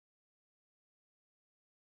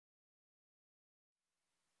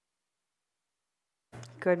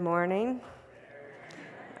Good morning.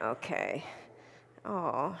 Okay.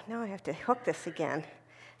 Oh, now I have to hook this again.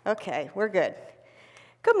 Okay, we're good.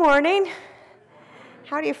 Good morning.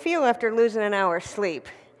 How do you feel after losing an hour's sleep?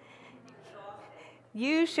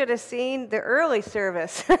 You should have seen the early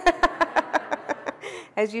service.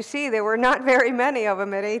 As you see, there were not very many of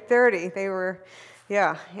them at 8:30. They were,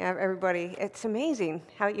 everybody. It's amazing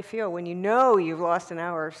how you feel when you know you've lost an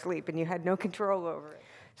hour of sleep and you had no control over it.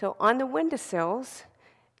 So on the windowsills,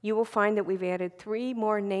 you will find that we've added 3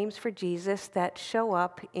 more names for Jesus that show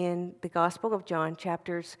up in the Gospel of John,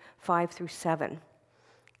 chapters 5 through 7.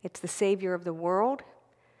 It's the Savior of the world,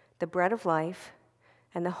 the bread of life,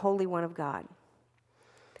 and the Holy One of God.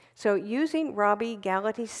 So using Robbie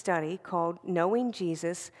Gallaty's study called Knowing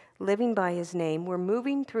Jesus, Living by His Name, we're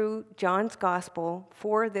moving through John's Gospel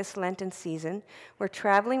for this Lenten season. We're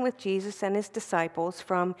traveling with Jesus and His disciples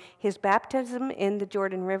from His baptism in the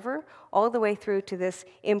Jordan River all the way through to this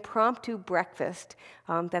impromptu breakfast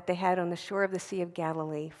that they had on the shore of the Sea of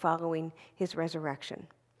Galilee following His resurrection.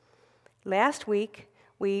 Last week,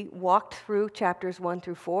 we walked through chapters 1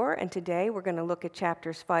 through 4, and today we're going to look at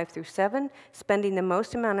chapters 5 through 7, spending the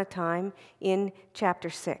most amount of time in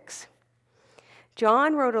chapter 6.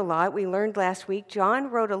 John wrote a lot, we learned last week,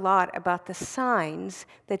 John wrote a lot about the signs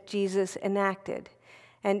that Jesus enacted.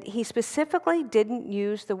 And he specifically didn't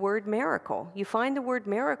use the word miracle. You find the word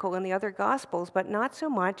miracle in the other Gospels, but not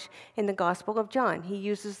so much in the Gospel of John. He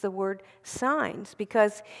uses the word signs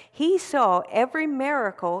because he saw every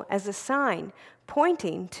miracle as a sign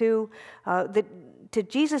pointing to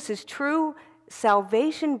Jesus' true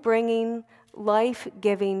salvation-bringing,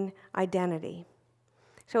 life-giving identity.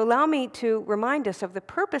 So allow me to remind us of the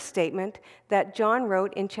purpose statement that John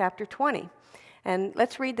wrote in chapter 20. And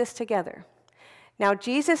let's read this together. Now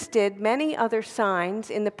Jesus did many other signs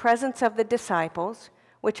in the presence of the disciples,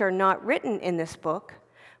 which are not written in this book,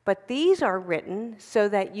 but these are written so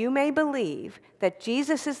that you may believe that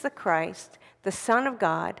Jesus is the Christ, the Son of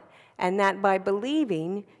God, and that by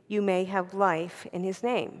believing you may have life in His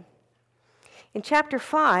name. In chapter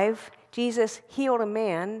 5, Jesus healed a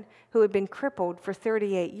man who had been crippled for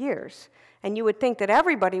 38 years. And you would think that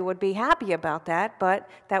everybody would be happy about that, but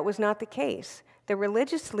that was not the case. The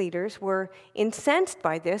religious leaders were incensed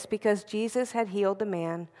by this because Jesus had healed the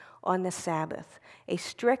man on the Sabbath, a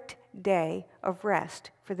strict day of rest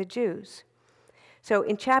for the Jews. So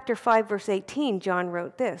in chapter 5, verse 18, John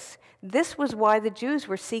wrote this: "This was why the Jews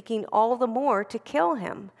were seeking all the more to kill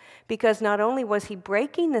him, because not only was he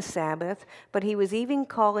breaking the Sabbath, but he was even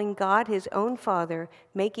calling God his own Father,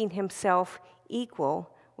 making himself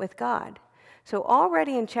equal with God." So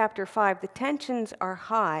already in chapter 5, the tensions are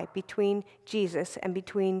high between Jesus and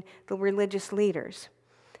between the religious leaders.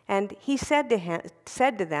 And he said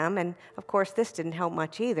to them, and of course this didn't help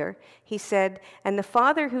much either, he said, "And the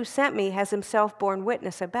Father who sent me has himself borne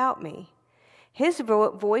witness about me. His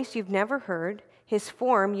voice you've never heard, his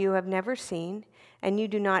form you have never seen, and you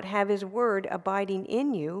do not have his word abiding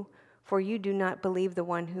in you, for you do not believe the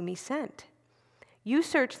one whom he sent. You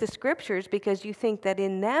search the scriptures because you think that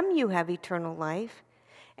in them you have eternal life,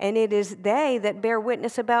 and it is they that bear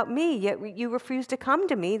witness about me, yet you refuse to come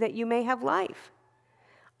to me that you may have life.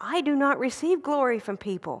 I do not receive glory from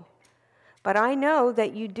people, but I know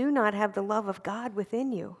that you do not have the love of God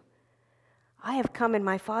within you. I have come in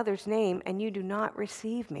my Father's name, and you do not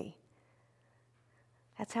receive me."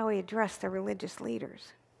 That's how he addressed the religious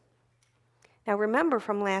leaders. Now remember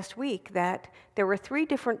from last week that there were 3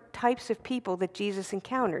 different types of people that Jesus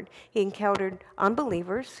encountered. He encountered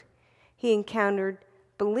unbelievers, he encountered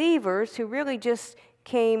believers who really just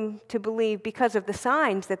came to believe because of the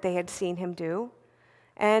signs that they had seen him do,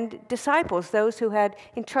 and disciples, those who had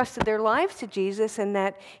entrusted their lives to Jesus and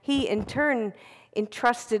that he in turn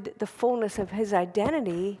entrusted the fullness of his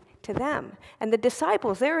identity to them. And the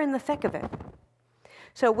disciples, they're in the thick of it.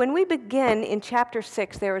 So when we begin in chapter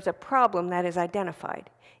 6, there is a problem that is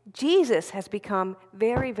identified. Jesus has become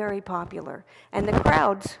very, very popular. And the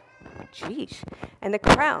crowds,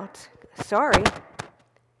 sorry.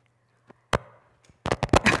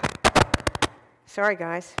 Sorry,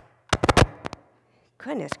 guys.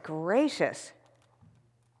 Goodness gracious.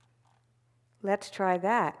 Let's try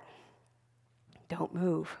that. Don't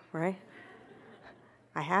move, right?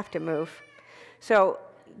 I have to move. So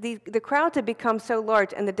the crowds had become so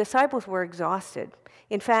large, and the disciples were exhausted.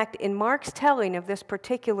 In fact, in Mark's telling of this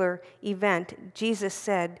particular event, Jesus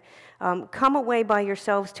said, "Come away by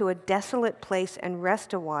yourselves to a desolate place and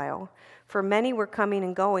rest a while, for many were coming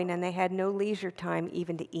and going, and they had no leisure time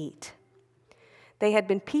even to eat." They had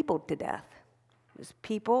been peopled to death. It was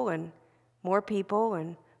people and more people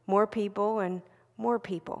and more people and more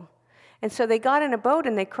people. And so they got in a boat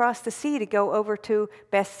and they crossed the sea to go over to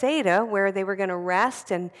Bethsaida, where they were going to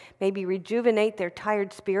rest and maybe rejuvenate their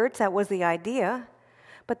tired spirits. That was the idea.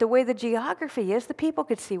 But the way the geography is, the people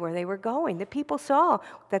could see where they were going. The people saw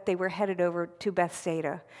that they were headed over to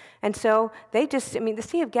Bethsaida. And so they just, the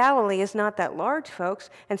Sea of Galilee is not that large,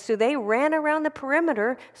 folks. And so they ran around the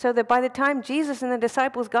perimeter so that by the time Jesus and the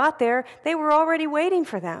disciples got there, they were already waiting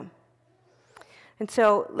for them. And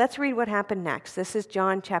so let's read what happened next. This is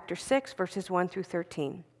John chapter 6, verses 1 through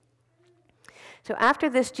 13. So after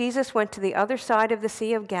this, Jesus went to the other side of the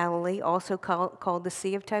Sea of Galilee, also called the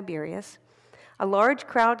Sea of Tiberias. A large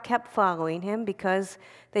crowd kept following him because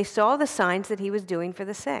they saw the signs that he was doing for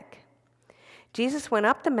the sick. Jesus went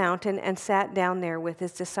up the mountain and sat down there with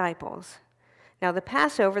his disciples. Now the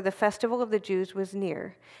Passover, the festival of the Jews, was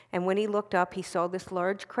near, and when he looked up, he saw this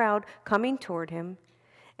large crowd coming toward him.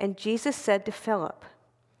 And Jesus said to Philip,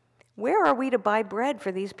 "Where are we to buy bread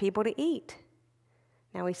for these people to eat?"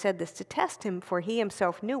 Now he said this to test him, for he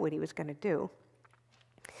himself knew what he was going to do.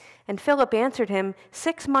 And Philip answered him,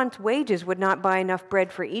 6 months' wages would not buy enough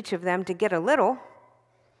bread for each of them to get a little.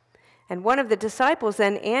 And one of the disciples,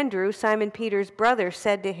 then Andrew, Simon Peter's brother,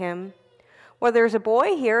 said to him, "Well, there's a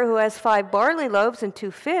boy here who has 5 barley loaves and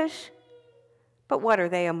 2 fish, but what are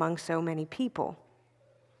they among so many people?"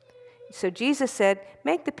 So Jesus said,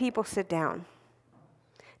 "Make the people sit down."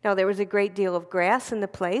 Now there was a great deal of grass in the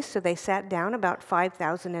place, so they sat down, about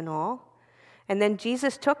 5,000 in all. And then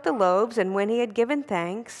Jesus took the loaves, and when he had given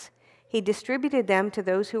thanks, he distributed them to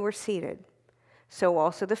those who were seated. So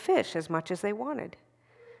also the fish, as much as they wanted.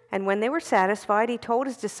 And when they were satisfied, he told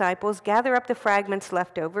his disciples, "Gather up the fragments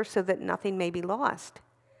left over so that nothing may be lost."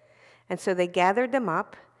 And so they gathered them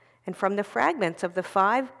up, and from the fragments of the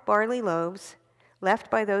 5 barley loaves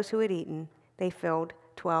left by those who had eaten, they filled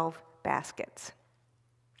 12 baskets.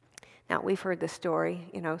 Now, we've heard this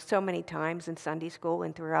story, so many times in Sunday school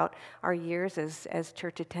and throughout our years as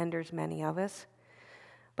church attenders, many of us.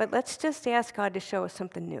 But let's just ask God to show us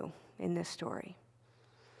something new in this story.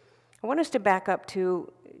 I want us to back up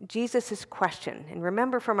to Jesus' question. And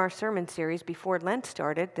remember from our sermon series before Lent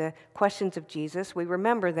started, the questions of Jesus, we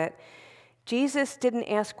remember that Jesus didn't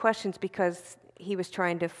ask questions because he was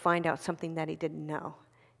trying to find out something that he didn't know.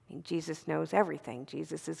 Jesus knows everything.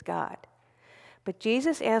 Jesus is God. But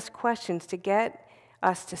Jesus asked questions to get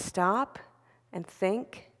us to stop and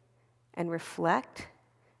think and reflect,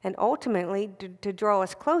 and ultimately to draw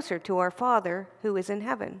us closer to our Father who is in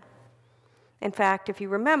heaven. In fact, if you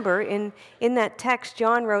remember, in that text,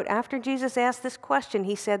 John wrote, after Jesus asked this question,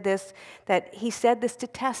 he said this to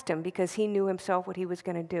test him because he knew himself what he was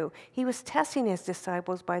going to do. He was testing his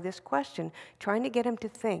disciples by this question, trying to get them to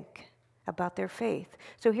think about their faith.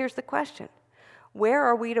 So here's the question. Where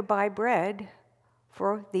are we to buy bread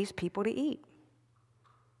for these people to eat?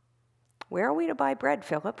 Where are we to buy bread,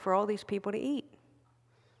 Philip, for all these people to eat?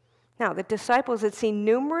 Now, the disciples had seen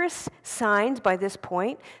numerous signs by this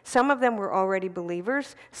point. Some of them were already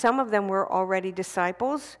believers, some of them were already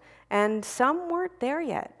disciples, and some weren't there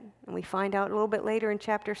yet. And we find out a little bit later in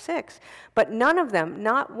chapter 6. But none of them,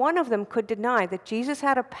 not one of them, could deny that Jesus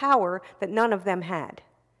had a power that none of them had.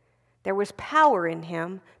 There was power in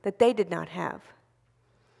him that they did not have.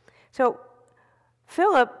 So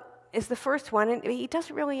Philip is the first one, and he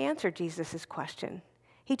doesn't really answer Jesus' question.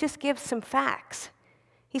 He just gives some facts.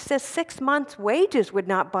 He says 6 months' wages would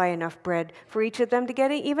not buy enough bread for each of them to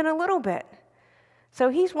get even a little bit. So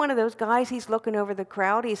he's one of those guys, he's looking over the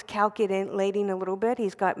crowd, he's calculating a little bit.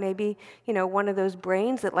 He's got maybe, one of those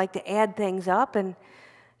brains that like to add things up, and,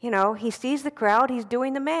 he sees the crowd, he's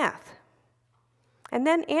doing the math. And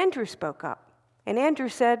then Andrew spoke up. And Andrew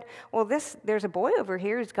said, well, there's a boy over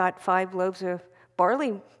here who's got 5 loaves of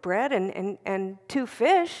barley bread and 2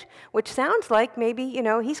 fish, which sounds like maybe,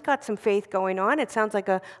 he's got some faith going on. It sounds like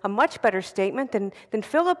a much better statement than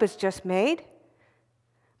Philip has just made.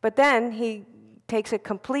 But then he takes a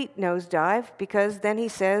complete nosedive because then he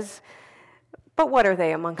says, but what are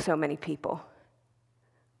they among so many people?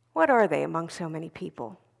 What are they among so many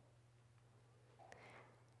people?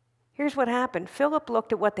 Here's what happened. Philip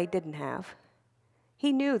looked at what they didn't have.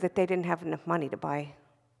 He knew that they didn't have enough money to buy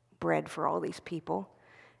bread for all these people.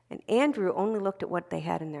 And Andrew only looked at what they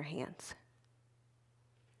had in their hands.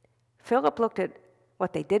 Philip looked at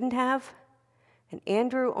what they didn't have, and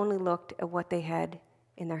Andrew only looked at what they had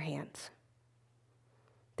in their hands.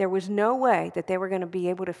 There was no way that they were going to be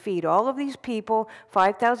able to feed all of these people,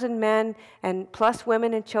 5,000 men, and plus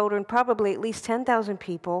women and children, probably at least 10,000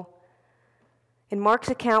 people. In Mark's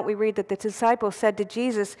account, we read that the disciples said to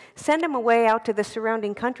Jesus, send them away out to the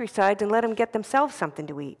surrounding countrysides and let them get themselves something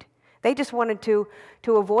to eat. They just wanted to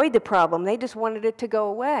avoid the problem. They just wanted it to go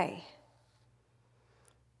away.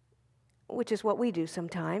 which is what we do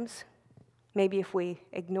sometimes. Maybe if we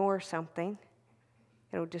ignore something,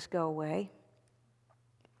 it'll just go away.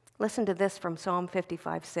 Listen to this from Psalm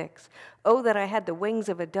 55:6. Oh, that I had the wings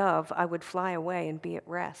of a dove, I would fly away and be at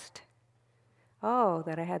rest. Oh,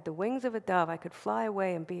 that I had the wings of a dove, I could fly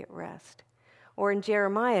away and be at rest. Or in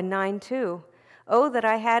Jeremiah 9:2, oh, that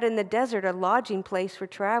I had in the desert a lodging place for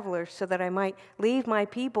travelers so that I might leave my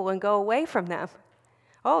people and go away from them.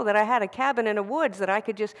 Oh, that I had a cabin in the woods that I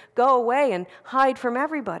could just go away and hide from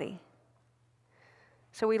everybody.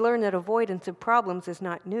 So we learn that avoidance of problems is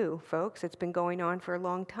not new, folks. It's been going on for a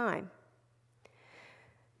long time.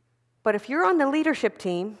 But if you're on the leadership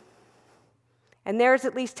team and there's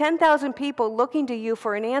at least 10,000 people looking to you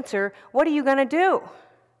for an answer, what are you going to do?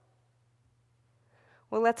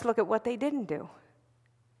 Well, let's look at what they didn't do.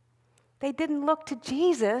 They didn't look to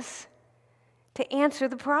Jesus to answer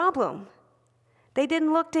the problem. They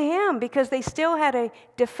didn't look to him because they still had a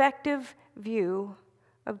defective view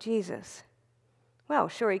of Jesus. Well,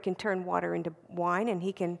 sure, he can turn water into wine and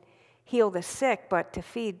he can heal the sick, but to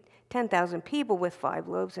feed 10,000 people with 5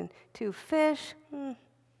 loaves and 2 fish,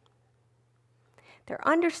 Their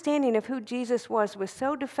understanding of who Jesus was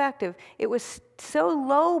so defective, it was so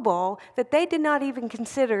lowball that they did not even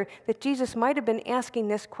consider that Jesus might have been asking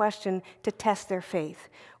this question to test their faith.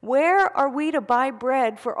 Where are we to buy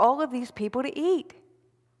bread for all of these people to eat?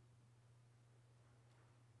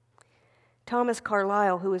 Thomas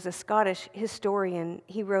Carlyle, who is a Scottish historian,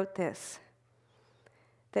 he wrote this,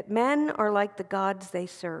 that men are like the gods they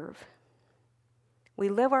serve. We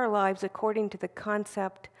live our lives according to the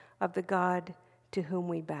concept of the God to whom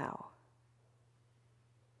we bow.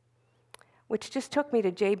 Which just took me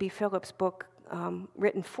to J.B. Phillips' book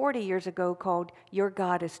written 40 years ago called Your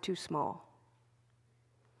God is Too Small.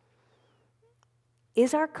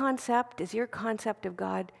 Is your concept of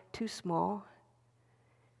God too small?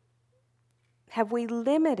 Have we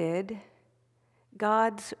limited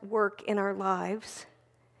God's work in our lives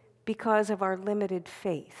because of our limited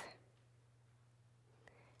faith?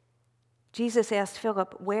 Jesus asked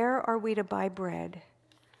Philip, where are we to buy bread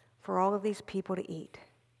for all of these people to eat?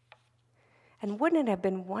 And wouldn't it have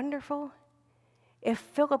been wonderful if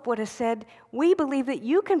Philip would have said, we believe that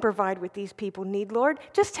you can provide what these people need, Lord.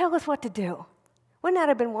 Just tell us what to do. Wouldn't that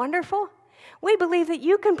have been wonderful? We believe that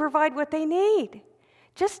you can provide what they need.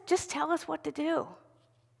 Just tell us what to do.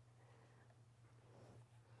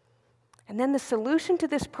 And then the solution to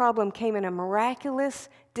this problem came in a miraculous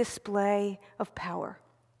display of power.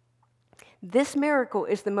 This miracle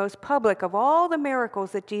is the most public of all the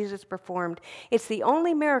miracles that Jesus performed. It's the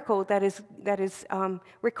only miracle that is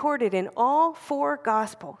recorded in all 4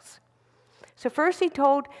 Gospels. So first he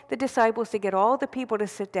told the disciples to get all the people to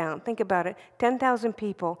sit down. Think about it, 10,000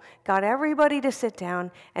 people, got everybody to sit down,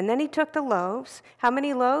 and then he took the loaves. How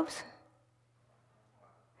many loaves?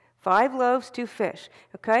 5 loaves, 2 fish,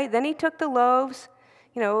 okay? Then he took the loaves,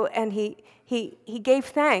 and he gave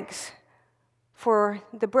thanks for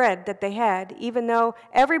the bread that they had, even though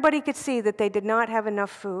everybody could see that they did not have enough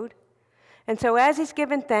food. And so as he's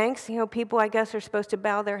given thanks, people, I guess, are supposed to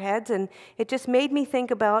bow their heads, and it just made me think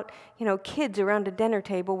about, kids around a dinner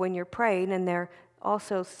table when you're praying, and they're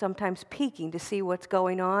also sometimes peeking to see what's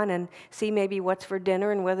going on and see maybe what's for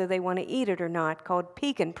dinner and whether they want to eat it or not, called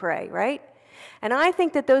peek and pray, right? And I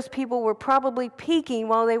think that those people were probably peeking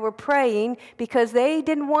while they were praying because they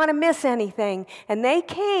didn't want to miss anything. And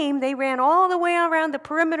they ran all the way around the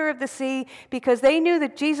perimeter of the sea because they knew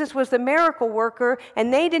that Jesus was the miracle worker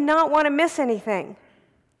and they did not want to miss anything.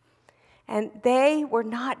 And they were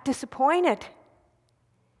not disappointed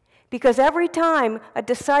because every time a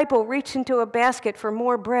disciple reached into a basket for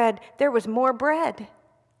more bread, there was more bread.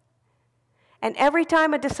 And every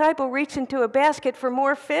time a disciple reached into a basket for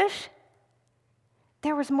more fish,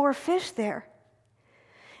 there was more fish there.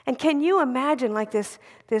 And can you imagine like this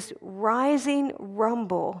rising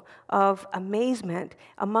rumble of amazement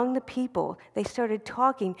among the people? They started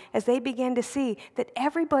talking as they began to see that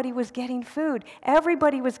everybody was getting food.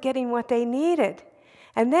 Everybody was getting what they needed.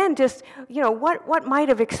 And then just, what might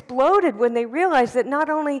have exploded when they realized that not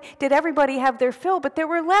only did everybody have their fill, but there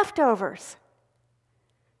were leftovers.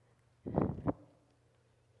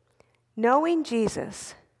 Knowing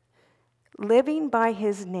Jesus, living by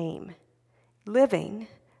his name means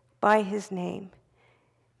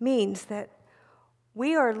that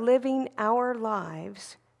we are living our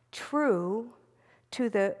lives true to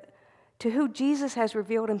who Jesus has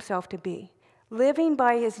revealed himself to be. Living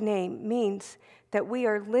by his name means that we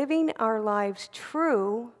are living our lives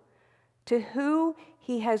true to who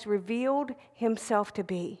he has revealed himself to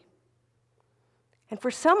be. And for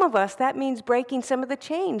some of us, that means breaking some of the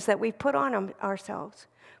chains that we've put on ourselves.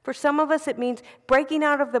 For some of us, it means breaking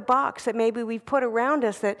out of the box that maybe we've put around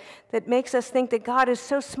us that makes us think that God is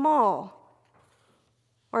so small.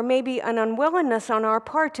 Or maybe an unwillingness on our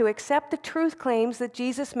part to accept the truth claims that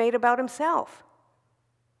Jesus made about himself.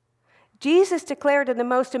 Jesus declared in the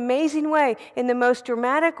most amazing way, in the most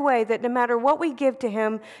dramatic way, that no matter what we give to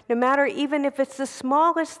him, no matter even if it's the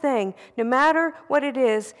smallest thing, no matter what it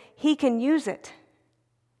is, he can use it.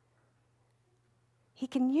 He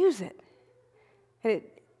can use it. And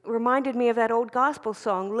it reminded me of that old gospel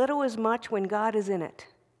song, little is much when God is in it.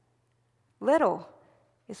 Little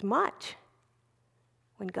is much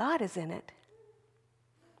when God is in it.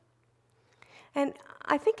 And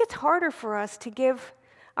I think it's harder for us to give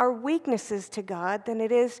our weaknesses to God than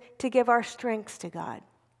it is to give our strengths to God.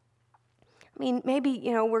 I mean, maybe,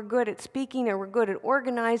 we're good at speaking, or we're good at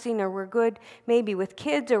organizing, or we're good maybe with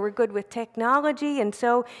kids, or we're good with technology, and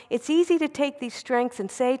so it's easy to take these strengths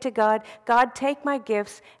and say to God, God, take my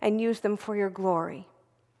gifts and use them for your glory.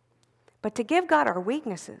 But to give God our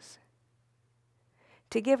weaknesses,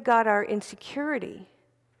 to give God our insecurity,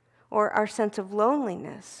 or our sense of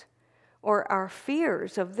loneliness, or our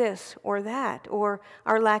fears of this or that, or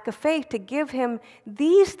our lack of faith, to give him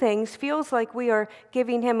these things feels like we are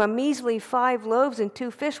giving him a measly 5 loaves and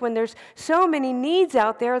 2 fish when there's so many needs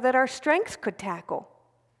out there that our strengths could tackle.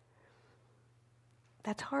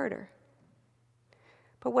 That's harder.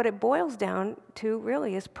 But what it boils down to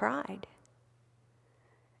really is pride.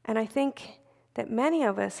 And I think that many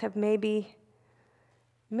of us have maybe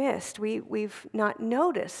missed. We've not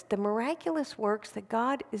noticed the miraculous works that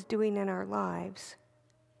God is doing in our lives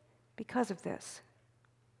because of this.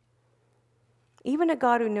 Even a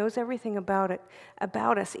God who knows everything about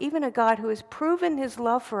us, even a God who has proven his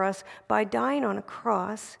love for us by dying on a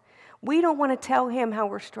cross, we don't want to tell him how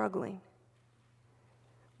we're struggling.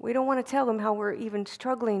 We don't want to tell him how we're even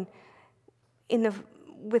struggling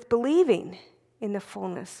with believing in the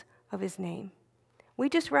fullness of his name. We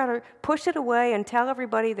just rather push it away and tell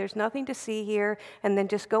everybody there's nothing to see here, and then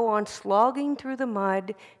just go on slogging through the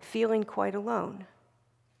mud, feeling quite alone.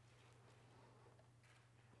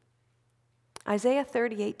 Isaiah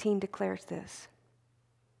 30:18 declares this: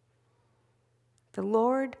 the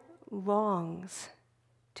Lord longs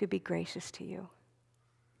to be gracious to you.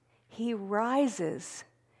 He rises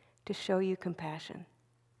to show you compassion.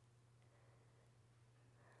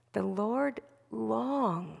 The Lord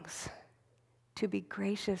longs to be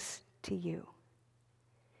gracious to you.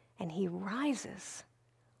 And he rises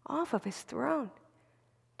off of his throne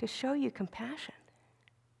to show you compassion.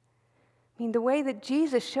 I mean, the way that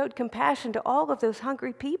Jesus showed compassion to all of those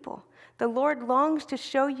hungry people, the Lord longs to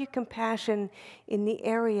show you compassion in the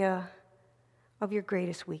area of your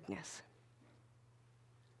greatest weakness.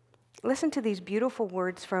 Listen to these beautiful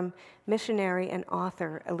words from missionary and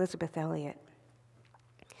author Elisabeth Elliot.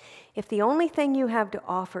 If the only thing you have to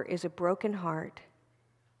offer is a broken heart,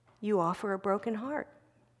 you offer a broken heart.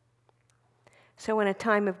 So in a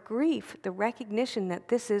time of grief, the recognition that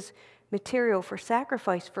this is material for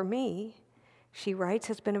sacrifice for me, she writes,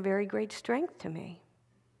 has been a very great strength to me.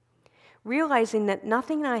 Realizing that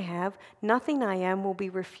nothing I have, nothing I am will be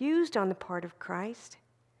refused on the part of Christ,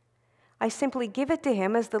 I simply give it to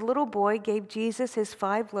him as the little boy gave Jesus his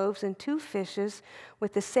 5 loaves and 2 fishes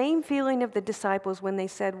with the same feeling of the disciples when they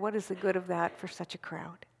said, what is the good of that for such a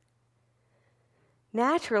crowd?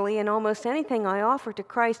 Naturally, in almost anything I offer to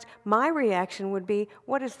Christ, my reaction would be,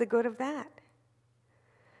 what is the good of that?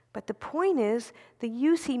 But the point is, the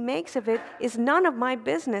use he makes of it is none of my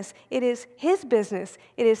business. It is his business.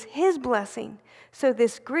 It is his blessing. So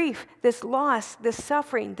this grief, this loss, this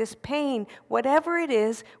suffering, this pain, whatever it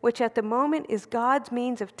is, which at the moment is God's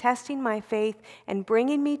means of testing my faith and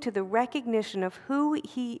bringing me to the recognition of who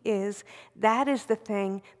he is, that is the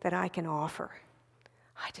thing that I can offer.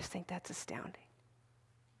 I just think that's astounding.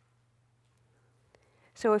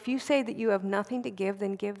 So if you say that you have nothing to give,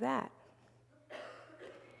 then give that.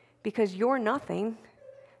 Because your nothing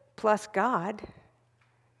plus God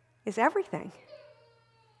is everything.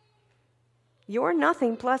 Your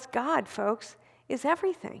nothing plus God, folks, is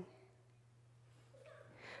everything.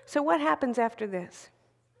 So what happens after this?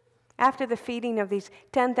 After the feeding of these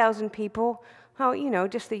 10,000 people,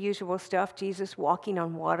 just the usual stuff, Jesus walking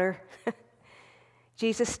on water.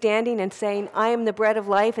 Jesus standing and saying, I am the bread of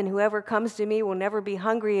life, and whoever comes to me will never be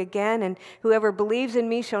hungry again, and whoever believes in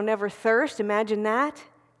me shall never thirst. Imagine that.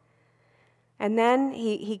 And then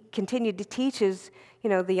he continued to teach his,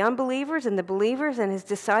 the unbelievers and the believers and his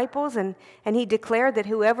disciples, and he declared that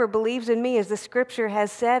whoever believes in me, as the scripture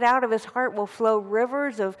has said, out of his heart will flow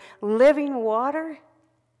rivers of living water.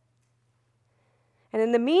 And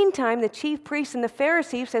in the meantime, the chief priests and the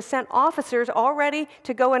Pharisees have sent officers already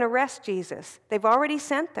to go and arrest Jesus. They've already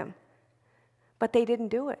sent them. But they didn't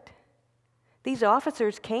do it. These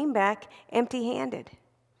officers came back empty-handed.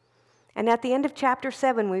 And at the end of chapter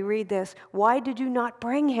 7, we read this, "Why did you not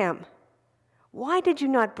bring him? Why did you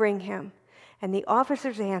not bring him?" And the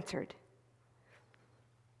officers answered,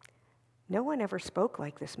 "No one ever spoke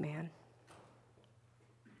like this man.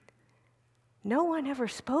 No one ever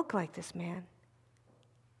spoke like this man."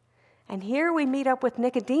 And here we meet up with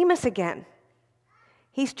Nicodemus again.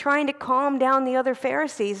 He's trying to calm down the other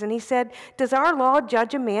Pharisees, and he said, "Does our law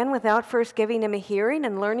judge a man without first giving him a hearing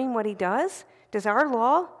and learning what he does? Does our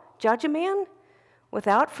law judge a man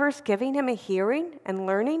without first giving him a hearing and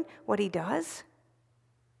learning what he does?"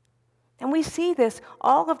 And we see this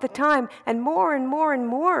all of the time, and more and more and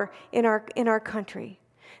more in our country.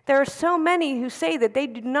 There are so many who say that they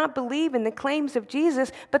do not believe in the claims of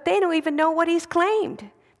Jesus, but they don't even know what he's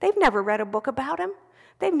claimed. They've never read a book about him.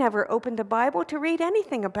 They've never opened the Bible to read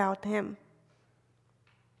anything about him.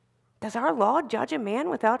 Does our law judge a man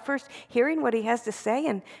without first hearing what he has to say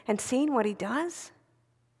and seeing what he does?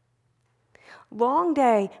 Long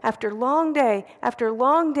day after long day after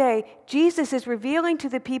long day, Jesus is revealing to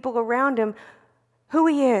the people around him who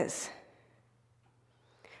he is.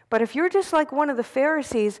 But if you're just like one of the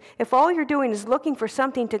Pharisees, if all you're doing is looking for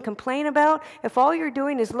something to complain about, if all you're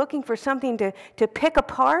doing is looking for something to pick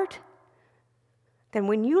apart, then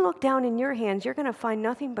when you look down in your hands, you're going to find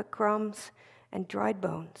nothing but crumbs and dried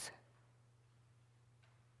bones.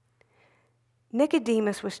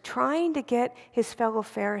 Nicodemus was trying to get his fellow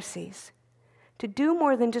Pharisees to do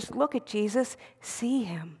more than just look at Jesus, see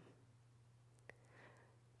him.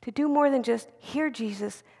 To do more than just hear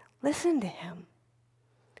Jesus, listen to him.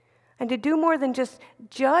 And to do more than just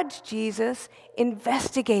judge Jesus,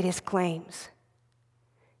 investigate his claims.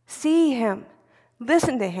 See him,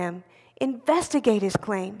 listen to him, investigate his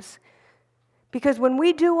claims. Because when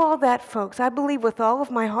we do all that, folks, I believe with all of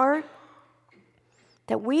my heart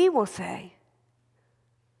that we will say,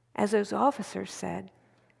 as those officers said,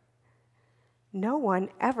 "No one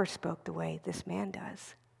ever spoke the way this man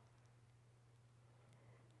does."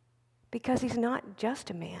 Because he's not just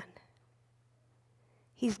a man.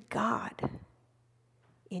 He's God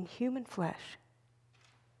in human flesh,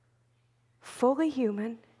 fully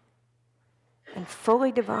human and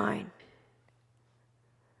fully divine,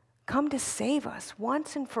 come to save us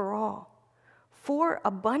once and for all, for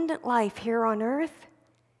abundant life here on earth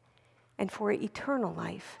and for eternal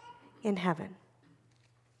life in heaven.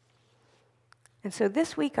 And so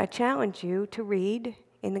this week I challenge you to read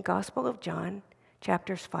in the Gospel of John,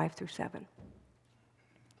 chapters 5 through 7.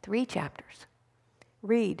 3 chapters.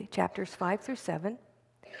 Read chapters 5 through 7,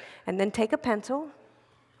 and then take a pencil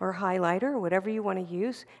or highlighter or whatever you want to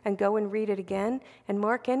use and go and read it again and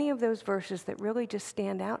mark any of those verses that really just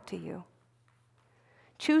stand out to you.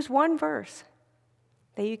 Choose one verse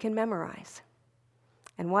that you can memorize.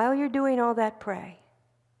 And while you're doing all that, pray.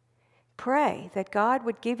 Pray that God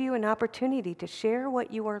would give you an opportunity to share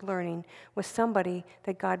what you are learning with somebody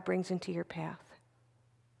that God brings into your path.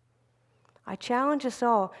 I challenge us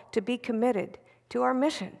all to be committed to our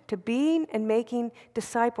mission, to being and making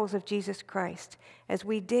disciples of Jesus Christ as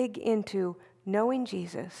we dig into knowing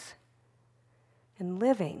Jesus and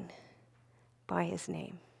living by his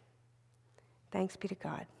name. Thanks be to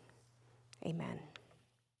God. Amen.